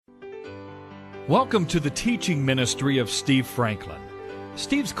Welcome to the teaching ministry of Steve Franklin.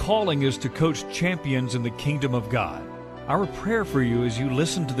 Steve's calling is to coach champions in the kingdom of God. Our prayer for you as you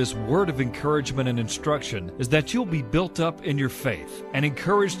listen to this word of encouragement and instruction is that you'll be built up in your faith and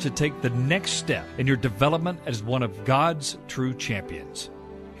encouraged to take the next step in your development as one of God's true champions.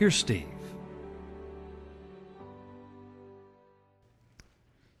 Here's Steve.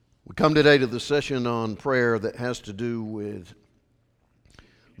 We come today to the session on prayer that has to do with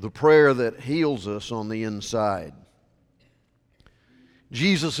the prayer that heals us on the inside.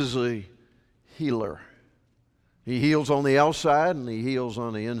 Jesus is a healer. He heals on the outside and He heals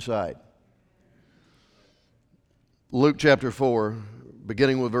on the inside. Luke chapter 4,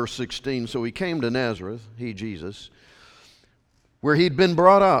 beginning with verse 16. So He came to Nazareth, He, Jesus, where He'd been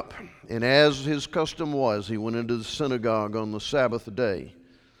brought up. And as His custom was, He went into the synagogue on the Sabbath day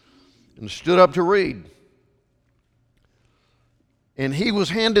and stood up to read. And He was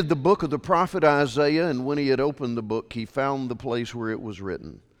handed the book of the prophet Isaiah, and when He had opened the book, He found the place where it was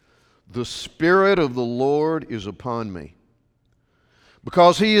written, "The Spirit of the Lord is upon me,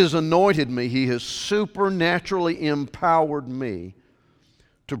 because He has anointed me. He has supernaturally empowered me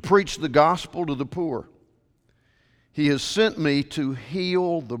to preach the gospel to the poor. He has sent me to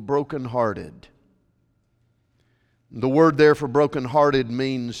heal the brokenhearted." The word there for brokenhearted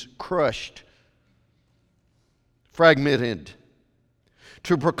means crushed, fragmented.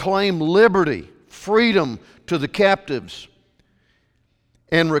 To proclaim liberty, freedom to the captives,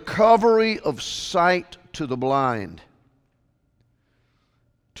 and recovery of sight to the blind.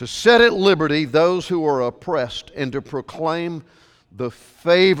 To set at liberty those who are oppressed, and to proclaim the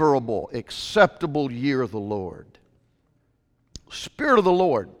favorable, acceptable year of the Lord. Spirit of the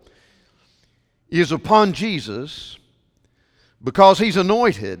Lord is upon Jesus because He's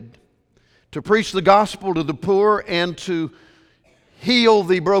anointed to preach the gospel to the poor and to heal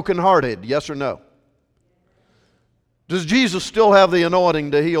the brokenhearted. Yes or no? Does Jesus still have the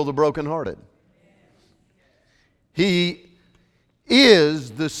anointing to heal the brokenhearted? He is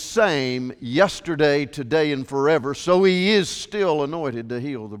the same yesterday, today, and forever, so He is still anointed to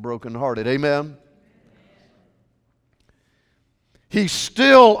heal the brokenhearted. Amen? He's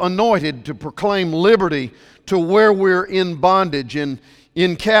still anointed to proclaim liberty to where we're in bondage and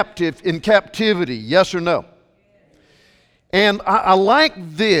in captivity. Yes or no? And I like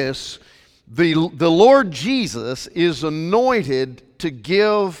this. The Lord Jesus is anointed to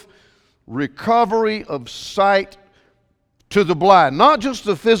give recovery of sight to the blind. Not just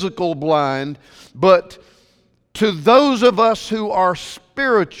the physical blind, but to those of us who are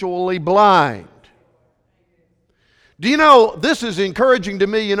spiritually blind. Do you know, this is encouraging to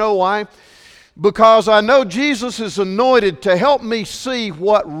me. You know why? Because I know Jesus is anointed to help me see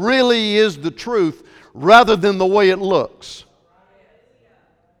what really is the truth rather than the way it looks.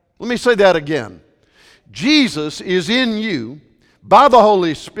 Let me say that again. Jesus is in you by the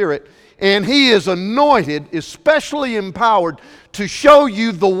Holy Spirit, and He is anointed, especially empowered, to show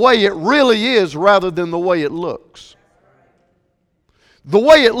you the way it really is rather than the way it looks. The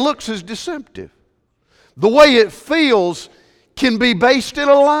way it looks is deceptive. The way it feels can be based in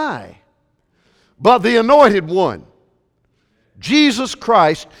a lie. But the anointed one, Jesus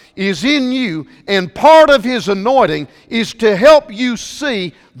Christ, is in you, and part of His anointing is to help you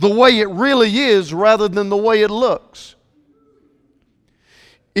see the way it really is rather than the way it looks.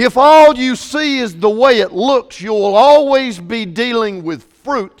 If all you see is the way it looks, you'll always be dealing with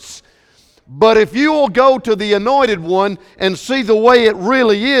fruits. But if you'll go to the anointed one and see the way it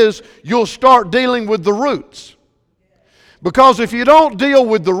really is, you'll start dealing with the roots. Because if you don't deal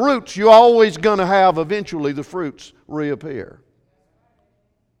with the roots, you're always going to have eventually the fruits reappear.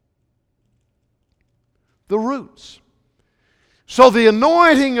 The roots. So the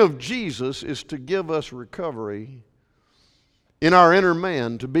anointing of Jesus is to give us recovery in our inner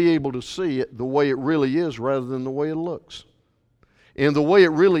man, to be able to see it the way it really is rather than the way it looks. And the way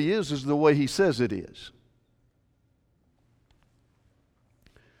it really is the way He says it is.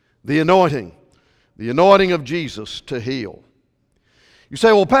 The anointing of Jesus to heal. You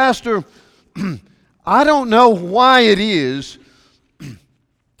say, well, Pastor, I don't know why it is.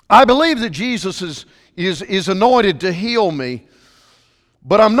 I believe that Jesus is anointed to heal me,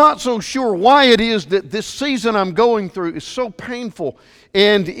 but I'm not so sure why it is that this season I'm going through is so painful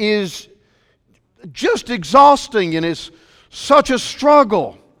and is just exhausting and is such a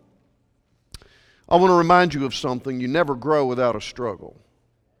struggle. I want to remind you of something. You never grow without a struggle.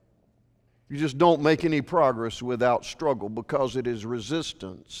 You just don't make any progress without struggle, because it is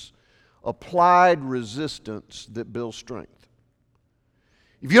resistance, applied resistance, that builds strength.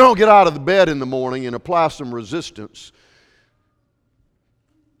 If you don't get out of the bed in the morning and apply some resistance,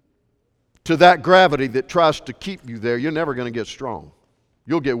 to that gravity that tries to keep you there, you're never going to get strong.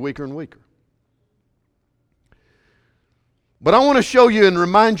 You'll get weaker and weaker. But I want to show you and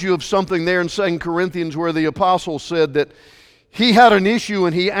remind you of something there in 2 Corinthians where the apostle said that he had an issue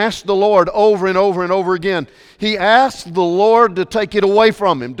and he asked the Lord over and over and over again. He asked the Lord to take it away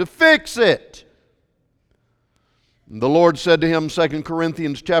from him, to fix it. And the Lord said to him, 2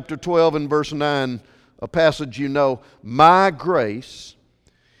 Corinthians chapter 12 and verse 9, a passage you know, "My grace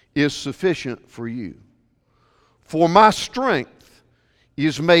is sufficient for you, for my strength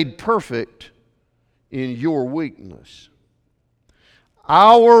is made perfect in your weakness."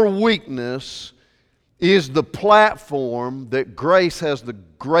 Our weakness is the platform that grace has the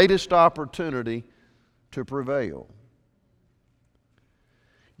greatest opportunity to prevail.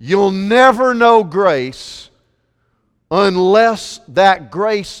 You'll never know grace unless that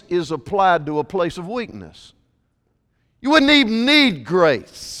grace is applied to a place of weakness. You wouldn't even need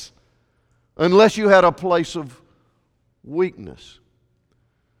grace unless you had a place of weakness.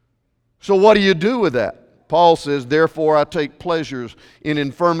 So what do you do with that? Paul says, "Therefore I take pleasures in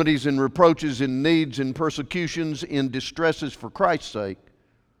infirmities, in reproaches, in needs, in persecutions, in distresses for Christ's sake.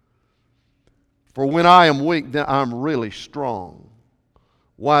 For when I am weak, then I'm really strong."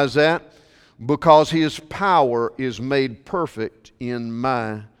 Why is that? Because His power is made perfect in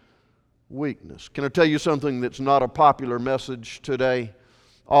my weakness. Can I tell you something that's not a popular message today?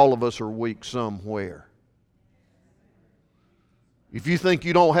 All of us are weak somewhere. If you think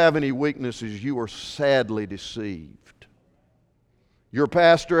you don't have any weaknesses, you are sadly deceived. Your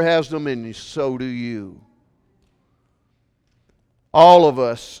pastor has them, and so do you. All of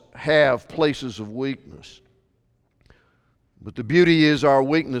us have places of weakness. But the beauty is our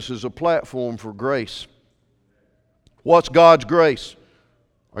weakness is a platform for grace. What's God's grace?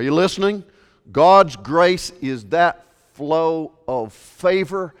 Are you listening? God's grace is that flow of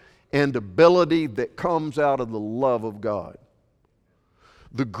favor and ability that comes out of the love of God.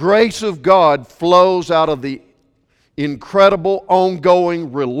 The grace of God flows out of the incredible,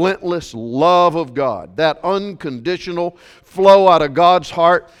 ongoing, relentless love of God. That unconditional flow out of God's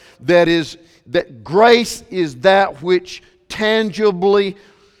heart that grace is that which tangibly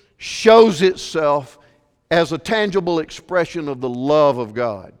shows itself as a tangible expression of the love of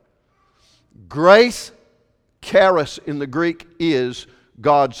God. Grace, charis in the Greek, is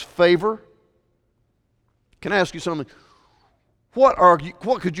God's favor. Can I ask you something? What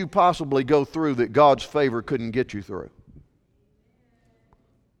could you possibly go through that God's favor couldn't get you through?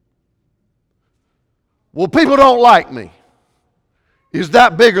 Well, people don't like me. Is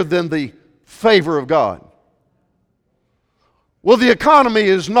that bigger than the favor of God? Well, the economy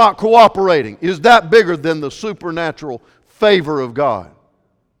is not cooperating. Is that bigger than the supernatural favor of God?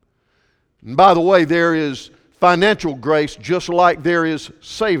 And by the way, there is financial grace just like there is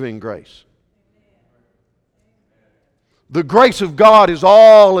saving grace. The grace of God is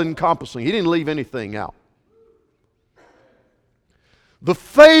all-encompassing. He didn't leave anything out. The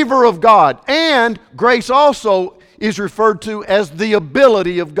favor of God, and grace also is referred to as the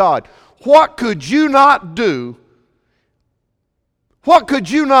ability of God. What could you not do? What could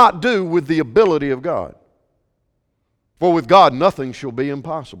you not do with the ability of God? For with God nothing shall be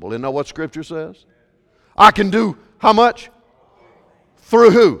impossible. Isn't that what Scripture says? I can do how much?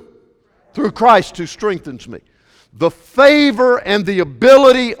 Through who? Through Christ who strengthens me. The favor and the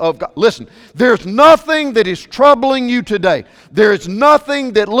ability of God. Listen, there's nothing that is troubling you today. There is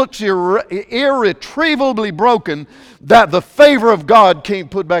nothing that looks irretrievably broken that the favor of God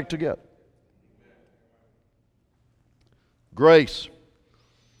can't put back together. Grace.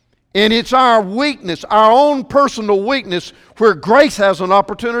 And it's our weakness, our own personal weakness, where grace has an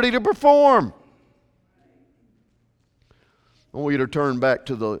opportunity to perform. I want you to turn back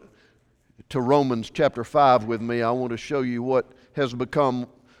to Romans chapter 5 with me. I want to show you what has become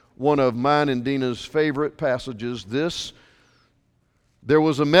one of mine and Dina's favorite passages. There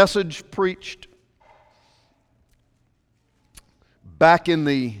was a message preached back in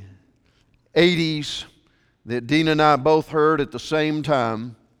the 80s that Dina and I both heard at the same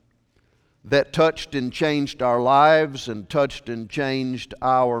time that touched and changed our lives and touched and changed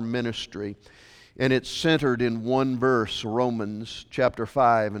our ministry. And it's centered in one verse, Romans chapter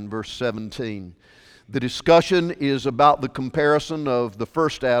 5 and verse 17. The discussion is about the comparison of the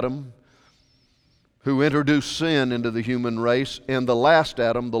first Adam, who introduced sin into the human race, and the last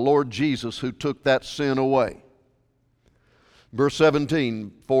Adam, the Lord Jesus, who took that sin away. Verse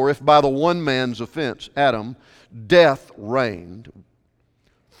 17, "For if by the one man's offense, Adam, death reigned,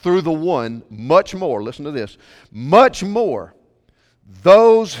 through the one, much more," listen to this, "much more,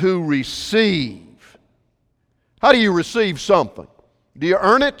 those who receive." How do you receive something? Do you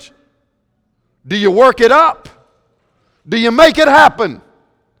earn it? Do you work it up? Do you make it happen?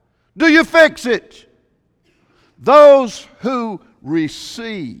 Do you fix it? Those who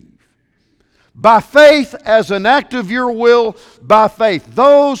receive. By faith, as an act of your will, by faith.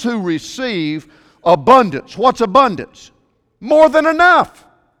 Those who receive abundance. What's abundance? More than enough.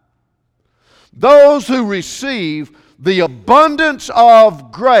 Those who receive the abundance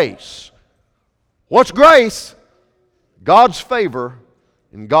of grace. What's grace? God's favor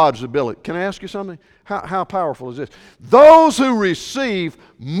and God's ability. Can I ask you something? How powerful is this? Those who receive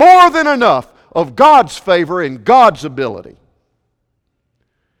more than enough of God's favor and God's ability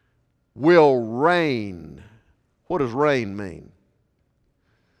will reign. What does reign mean?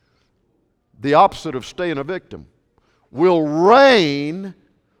 The opposite of staying a victim. Will reign,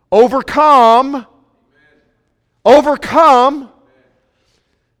 overcome,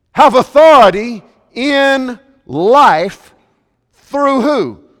 have authority in life through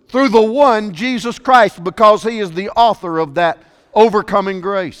who? Through the one, Jesus Christ, because He is the author of that overcoming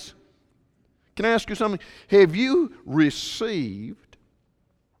grace. Can I ask you something? Have you received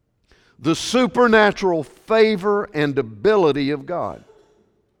the supernatural favor and ability of God?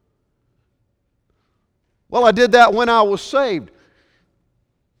 Well, I did that when I was saved.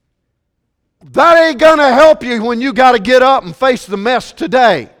 That ain't going to help you when you got to get up and face the mess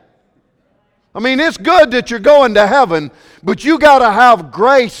today. I mean, it's good that you're going to heaven, but you got to have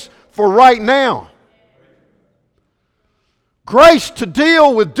grace for right now. Grace to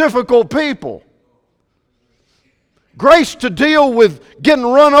deal with difficult people. Grace to deal with getting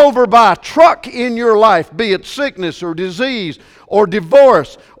run over by a truck in your life, be it sickness or disease or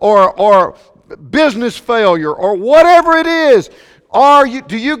divorce or business failure or whatever it is.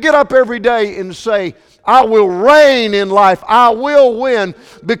 Do you get up every day and say, I will reign in life, I will win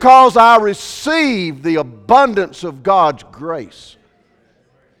because I receive the abundance of God's grace?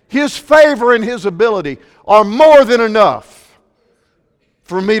 His favor and His ability are more than enough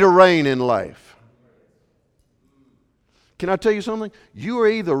for me to reign in life. Can I tell you something? You are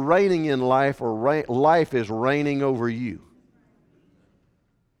either reigning in life or life is reigning over you.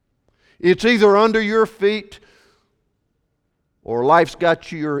 It's either under your feet or life's got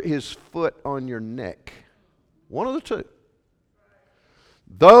His foot on your neck. One of the two.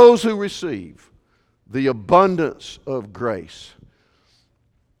 Those who receive the abundance of grace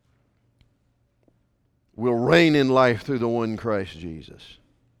will reign in life through the one Christ Jesus.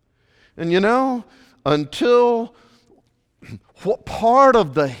 And you know, until what part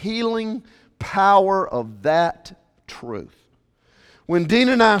of the healing power of that truth, when Dean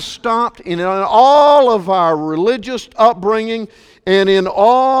and I stopped in all of our religious upbringing and in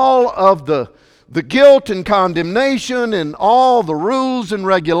all of the guilt and condemnation and all the rules and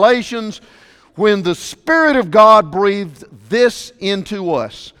regulations, when the Spirit of God breathed this into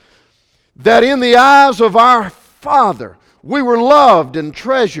us, that in the eyes of our Father we were loved and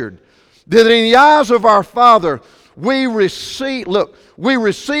treasured, that in the eyes of our Father we receive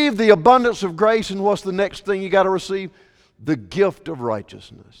the abundance of grace, and what's the next thing you got to receive? The gift of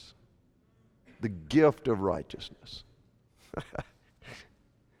righteousness. The gift of righteousness.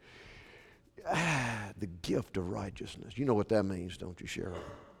 The gift of righteousness. You know what that means, don't you, Cheryl?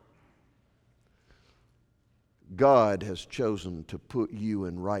 God has chosen to put you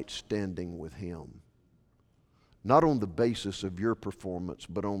in right standing with Him. Not on the basis of your performance,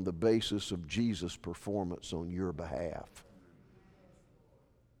 but on the basis of Jesus' performance on your behalf.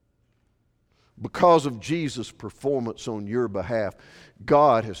 Because of Jesus' performance on your behalf,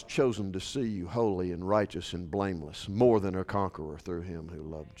 God has chosen to see you holy and righteous and blameless, more than a conqueror through Him who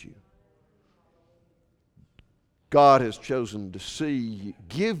loved you. God has chosen to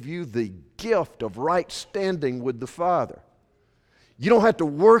give you the gift of right standing with the Father. You don't have to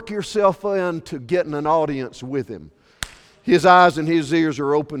work yourself into getting an audience with Him. His eyes and His ears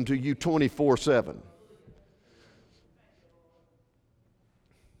are open to you 24/7.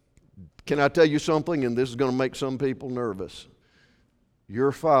 Can I tell you something? And this is going to make some people nervous.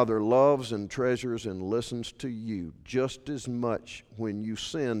 Your Father loves and treasures and listens to you just as much when you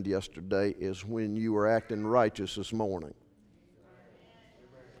sinned yesterday as when you were acting righteous this morning.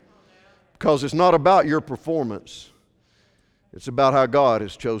 Because it's not about your performance. It's about how God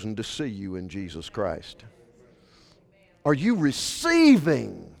has chosen to see you in Jesus Christ. Are you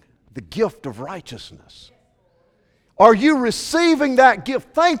receiving the gift of righteousness? Are you receiving that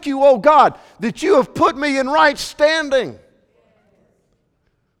gift? Thank you, oh God, that you have put me in right standing.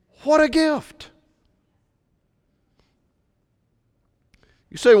 What a gift.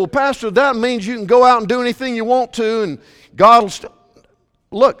 You say, well, Pastor, that means you can go out and do anything you want to and God will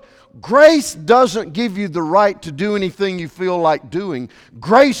Look, grace doesn't give you the right to do anything you feel like doing.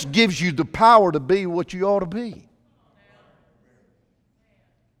 Grace gives you the power to be what you ought to be.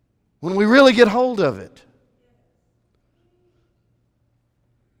 When we really get hold of it.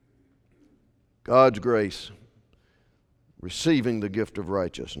 God's grace, receiving the gift of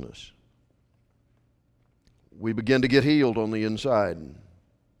righteousness. We begin to get healed on the inside.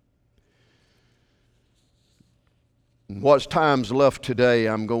 In what's time's left today,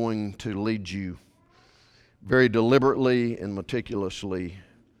 I'm going to lead you very deliberately and meticulously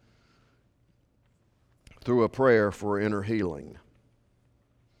through a prayer for inner healing.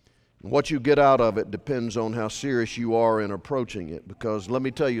 And what you get out of it depends on how serious you are in approaching it, because let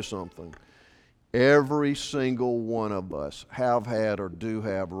me tell you something. Every single one of us have had or do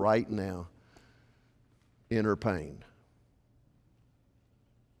have right now inner pain.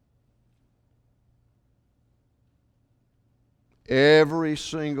 Every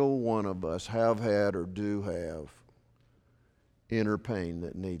single one of us have had or do have inner pain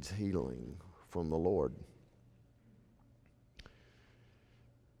that needs healing from the Lord.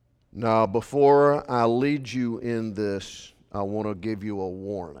 Now, before I lead you in this, I want to give you a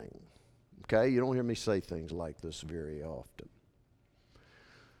warning. Okay? You don't hear me say things like this very often.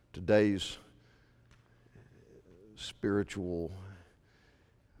 Today's spiritual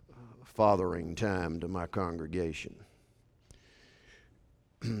fathering time to my congregation.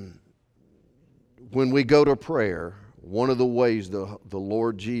 When we go to prayer, one of the ways the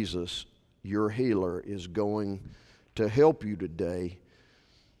Lord Jesus, your healer, is going to help you today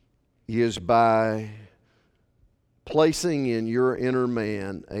is by placing in your inner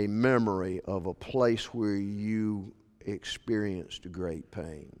man a memory of a place where you experienced great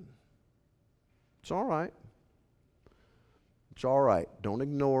pain. It's all right. It's all right. Don't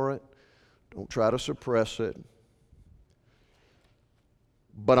ignore it. Don't try to suppress it.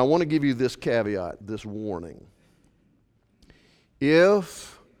 But I want to give you this caveat, this warning.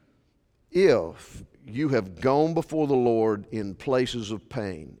 If you have gone before the Lord in places of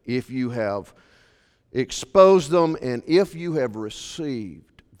pain, if you have exposed them, and if you have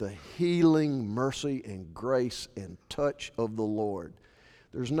received the healing, mercy, and grace and touch of the Lord,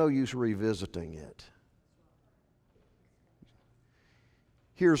 there's no use revisiting it.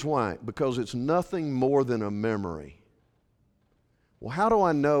 Here's why. Because it's nothing more than a memory. Well, how do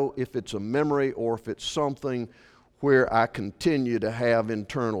I know if it's a memory or if it's something where I continue to have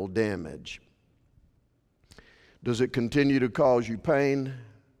internal damage? Does it continue to cause you pain?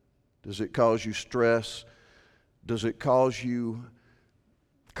 Does it cause you stress? Does it cause you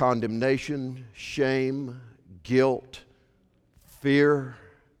condemnation, shame, guilt, fear?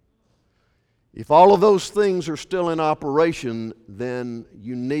 If all of those things are still in operation, then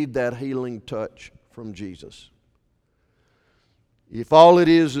you need that healing touch from Jesus. If all it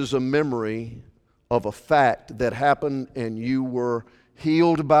is a memory of a fact that happened and you were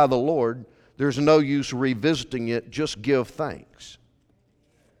healed by the Lord, there's no use revisiting it. Just give thanks.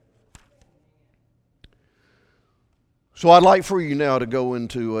 So I'd like for you now to go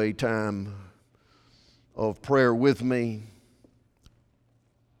into a time of prayer with me.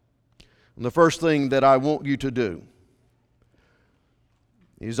 And the first thing that I want you to do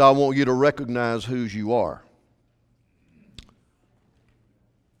is I want you to recognize whose you are.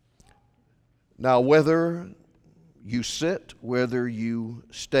 Now, whether you sit, whether you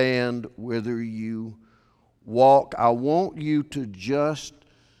stand, whether you walk, I want you to just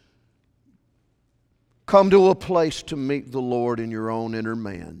come to a place to meet the Lord in your own inner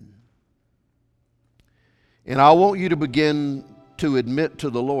man. And I want you to begin to admit to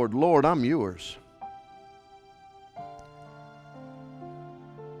the Lord, Lord, I'm yours.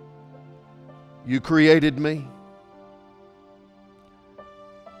 You created me.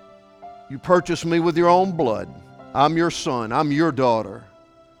 You purchased me with your own blood. I'm your son. I'm your daughter.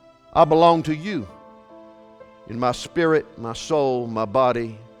 I belong to you. In my spirit, my soul, my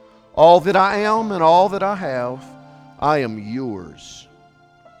body, all that I am and all that I have, I am yours.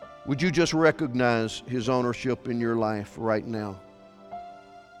 Would you just recognize His ownership in your life right now?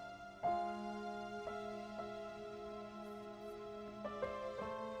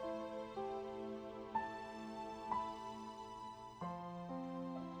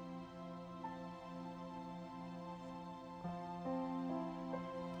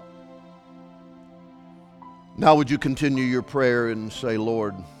 Now would you continue your prayer and say,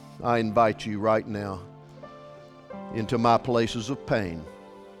 Lord, I invite you right now into my places of pain.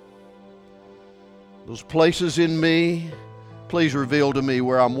 Those places in me, please reveal to me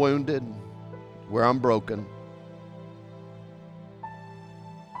where I'm wounded, where I'm broken.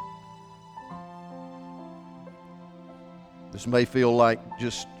 This may feel like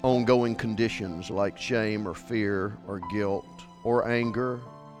just ongoing conditions like shame or fear or guilt or anger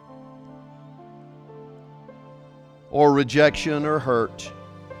or rejection or hurt,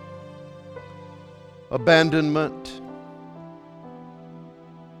 abandonment.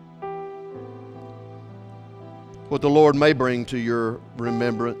 What the Lord may bring to your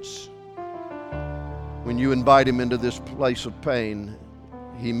remembrance when you invite Him into this place of pain,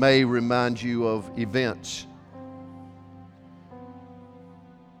 He may remind you of events.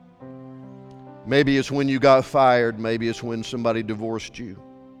 Maybe it's when you got fired. Maybe it's when somebody divorced you.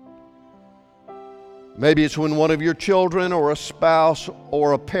 Maybe it's when one of your children or a spouse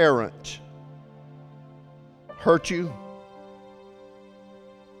or a parent hurt you.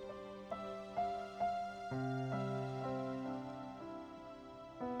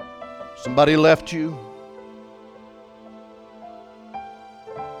 Somebody left you.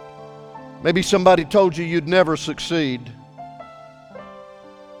 Maybe somebody told you you'd never succeed.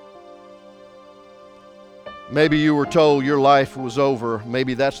 Maybe you were told your life was over.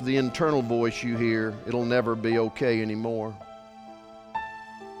 Maybe that's the internal voice you hear. It'll never be okay anymore.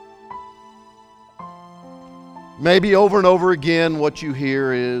 Maybe over and over again what you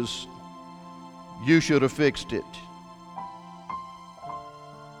hear is, you should have fixed it.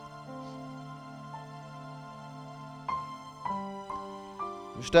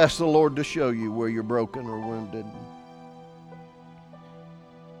 Just ask the Lord to show you where you're broken or wounded.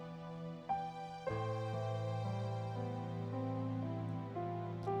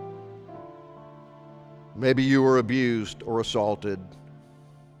 Maybe you were abused or assaulted.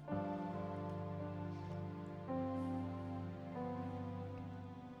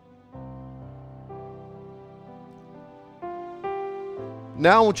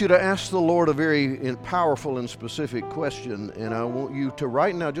 Now I want you to ask the Lord a very powerful and specific question, and I want you to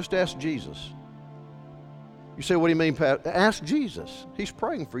right now just ask Jesus. You say, what do you mean, Pat? Ask Jesus. He's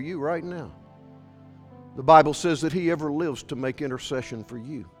praying for you right now. The Bible says that He ever lives to make intercession for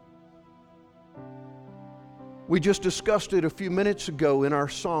you. We just discussed it a few minutes ago in our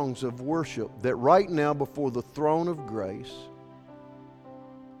songs of worship, that right now before the throne of grace,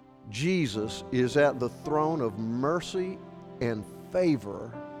 Jesus is at the throne of mercy and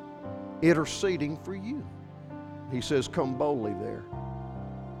favor, interceding for you. He says, come boldly there.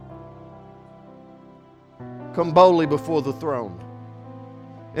 Come boldly before the throne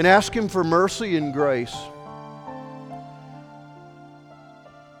and ask Him for mercy and grace.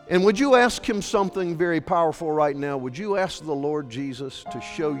 And would you ask Him something very powerful right now? Would you ask the Lord Jesus to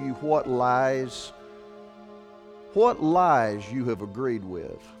show you what lies you have agreed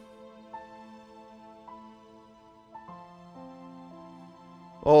with?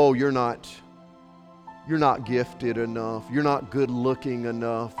 Oh, you're not gifted enough. You're not good looking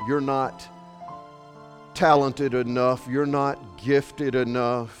enough. You're not talented enough. You're not gifted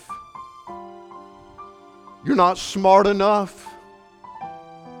enough. You're not smart enough.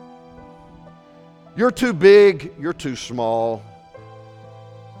 You're too big. You're too small.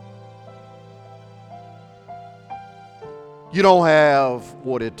 You don't have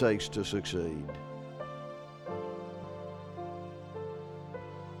what it takes to succeed.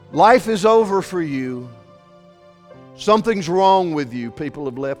 Life is over for you. Something's wrong with you. People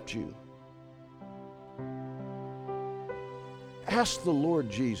have left you. Ask the Lord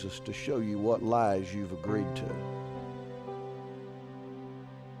Jesus to show you what lies you've agreed to.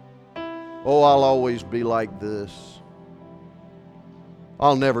 Oh, I'll always be like this.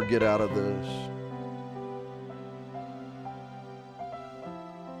 I'll never get out of this.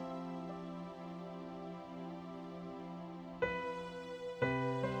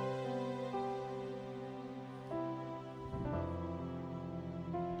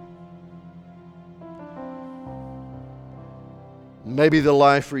 Maybe the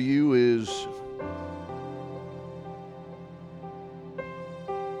lie for you is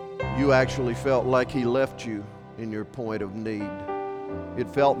you actually felt like He left you in your point of need. It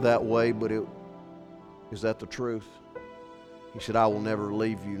felt that way, but is that the truth? He said, I will never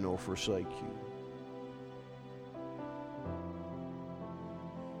leave you nor forsake you.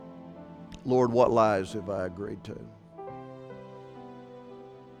 Lord, what lies have I agreed to?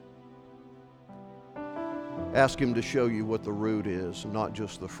 Ask Him to show you what the root is, not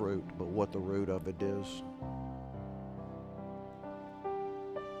just the fruit, but what the root of it is.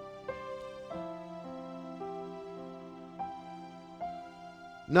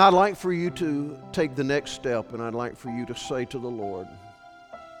 Now I'd like for you to take the next step, and I'd like for you to say to the Lord,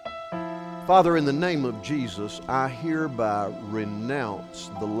 Father, in the name of Jesus, I hereby renounce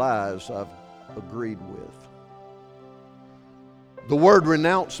the lies I've agreed with. The word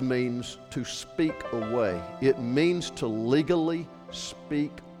renounce means to speak away. It means to legally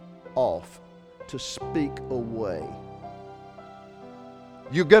speak off, to speak away.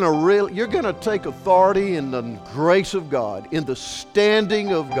 You're going to take authority in the grace of God, in the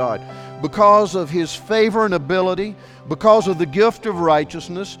standing of God, because of His favor and ability, because of the gift of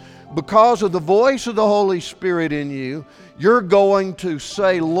righteousness, because of the voice of the Holy Spirit in you. You're going to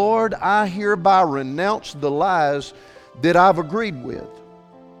say, Lord, I hereby renounce the lies that I've agreed with.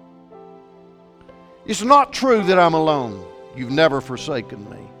 It's not true that I'm alone. You've never forsaken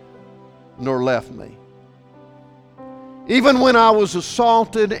me, nor left me. Even when I was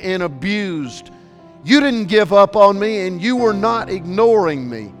assaulted and abused, you didn't give up on me, and you were not ignoring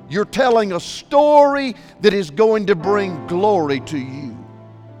me. You're telling a story that is going to bring glory to you.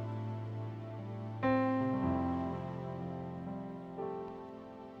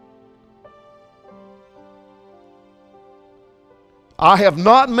 I have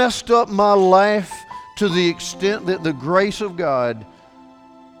not messed up my life to the extent that the grace of God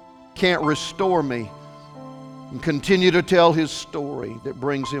can't restore me and continue to tell His story that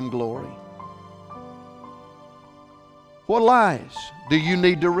brings Him glory. What lies do you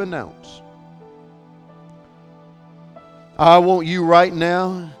need to renounce? I want you right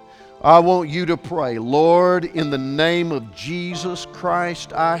now, I want you to pray, Lord, in the name of Jesus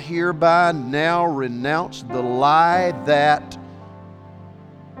Christ, I hereby now renounce the lie that,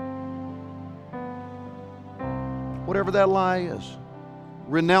 whatever that lie is,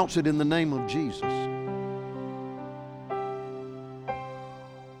 renounce it in the name of Jesus.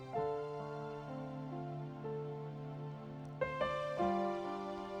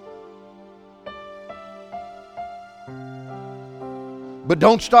 But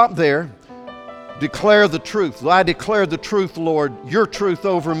don't stop there. Declare the truth. I declare the truth, Lord, your truth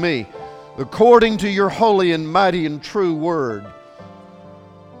over me, according to your holy and mighty and true word.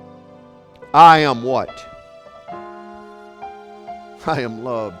 I am what? I am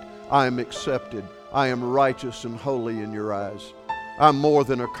loved. I am accepted. I am righteous and holy in your eyes. I'm more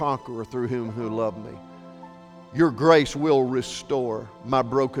than a conqueror through him who loved me. Your grace will restore my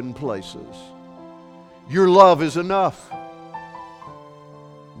broken places. Your love is enough.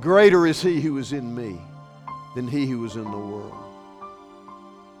 Greater is He who is in me than he who is in the world.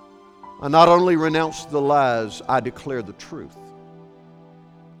 I not only renounce the lies, I declare the truth.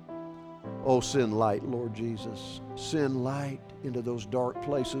 Oh, send light, Lord Jesus. Send light into those dark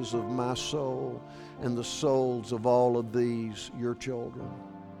places of my soul and the souls of all of these, your children.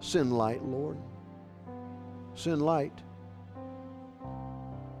 Send light, Lord. Send light.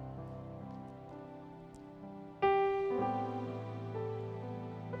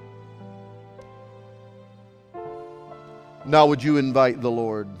 Now would you invite the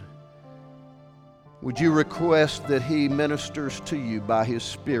Lord? Would you request that He ministers to you by His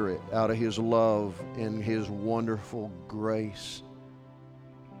Spirit out of His love and His wonderful grace?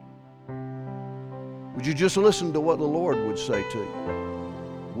 Would you just listen to what the Lord would say to you?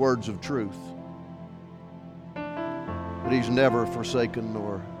 Words of truth. That He's never forsaken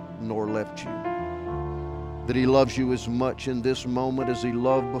nor left you. That He loves you as much in this moment as He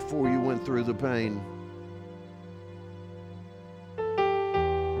loved before you went through the pain.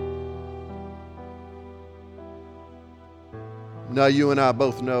 Now, you and I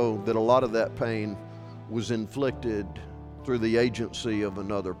both know that a lot of that pain was inflicted through the agency of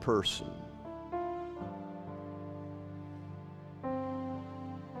another person.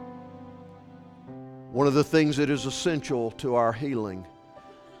 One of the things that is essential to our healing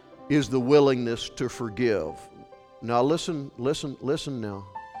is the willingness to forgive. Now, listen now.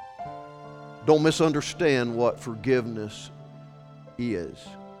 Don't misunderstand what forgiveness is.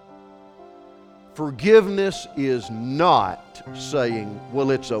 Forgiveness is not saying, well,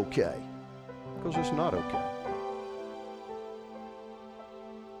 it's okay, because it's not okay.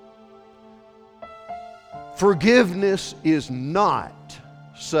 Forgiveness is not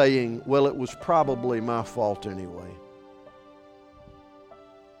saying, well, it was probably my fault anyway.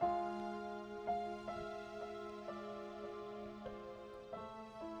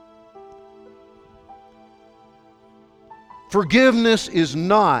 Forgiveness is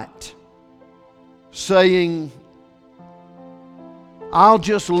not saying, I'll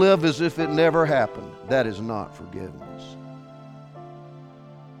just live as if it never happened. That is not forgiveness.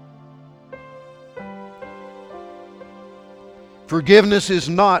 Forgiveness is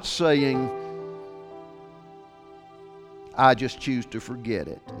not saying, I just choose to forget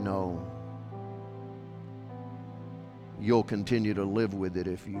it. No. You'll continue to live with it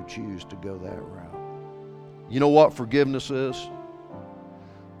if you choose to go that route. You know what forgiveness is?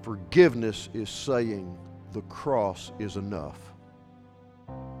 Forgiveness is saying the cross is enough.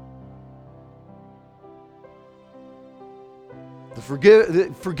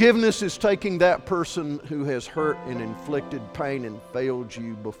 Forgiveness is taking that person who has hurt and inflicted pain and failed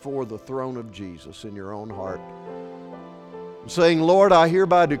you before the throne of Jesus in your own heart. Saying, Lord, I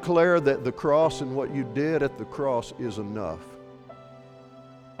hereby declare that the cross and what you did at the cross is enough.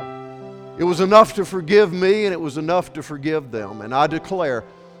 It was enough to forgive me, and it was enough to forgive them. And I declare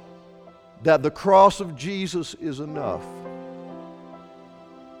that the cross of Jesus is enough.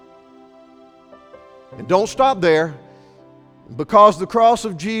 And don't stop there. Because the cross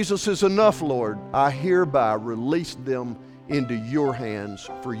of Jesus is enough, Lord, I hereby release them into your hands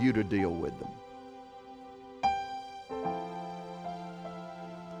for you to deal with them.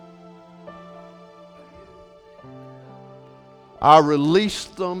 I release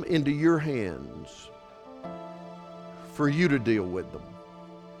them into your hands for you to deal with them.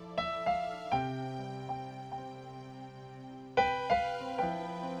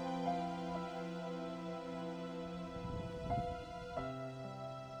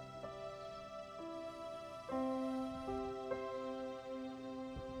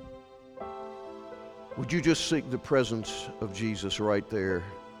 Would you just seek the presence of Jesus right there?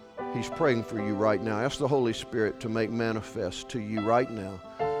 He's praying for you right now. Ask the Holy Spirit to make manifest to you right now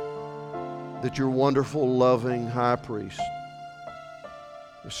that your wonderful, loving high priest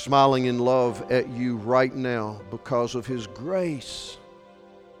is smiling in love at you right now because of his grace.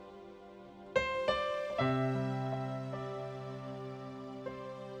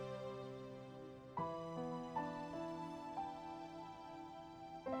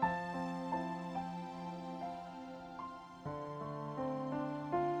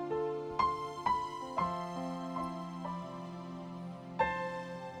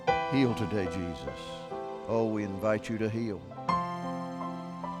 Heal today, Jesus. Oh, we invite you to heal.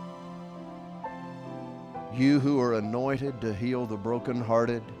 You who are anointed to heal the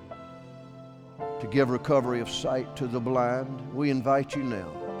brokenhearted, to give recovery of sight to the blind, we invite you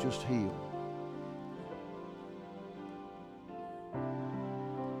now. Just heal.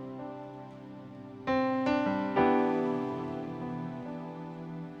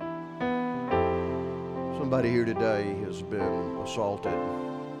 Somebody here today has been assaulted.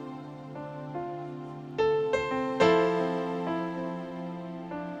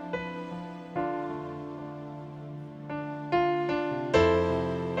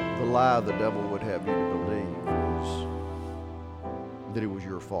 The lie the devil would have you to believe is that it was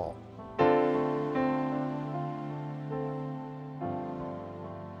your fault.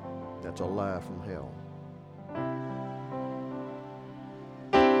 That's a lie from hell.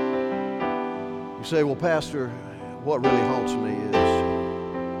 You say, well, Pastor, what really haunts me is,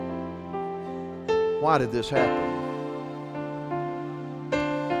 why did this happen?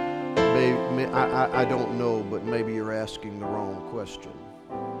 I don't know, but maybe you're asking the wrong question.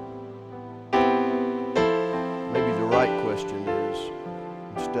 Maybe the right question is,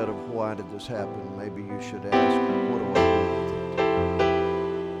 instead of why did this happen, maybe you should ask, what do I do with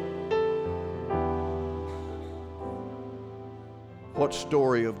it? What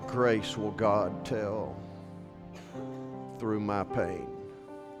story of grace will God tell through my pain?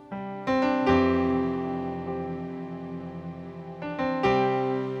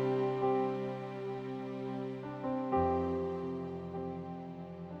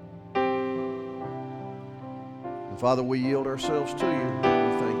 Father, we yield ourselves to you. We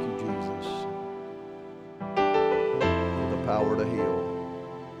thank you, Jesus, for the power to heal.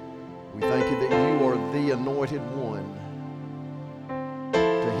 We thank you that you are the anointed one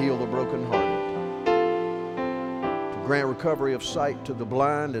to heal the brokenhearted, to grant recovery of sight to the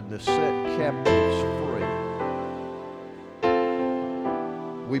blind, and to set captives free.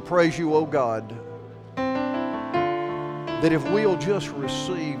 We praise you, O God, that if we'll just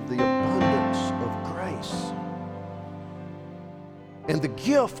receive the abundance of grace, and the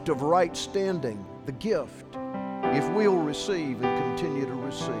gift of right standing, the gift, if we'll receive and continue to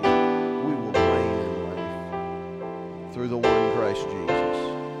receive, we will reign in life through the one Christ Jesus.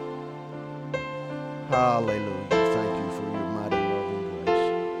 Hallelujah. Thank you for your mighty love and grace.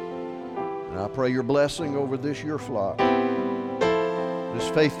 And I pray your blessing over this, your flock, this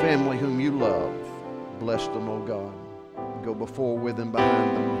faith family whom you love. Bless them, O God. Go before, with them,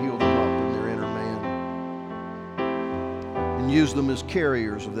 behind them, heal them up in their inner man. And use them as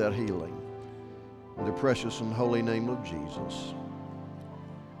carriers of that healing. In the precious and holy name of Jesus.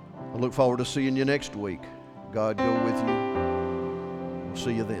 I look forward to seeing you next week. God go with you. We'll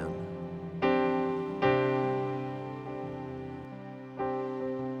see you then.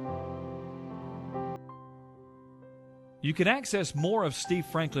 You can access more of Steve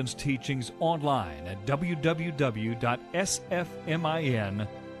Franklin's teachings online at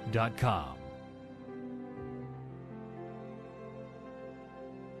www.sfmin.com.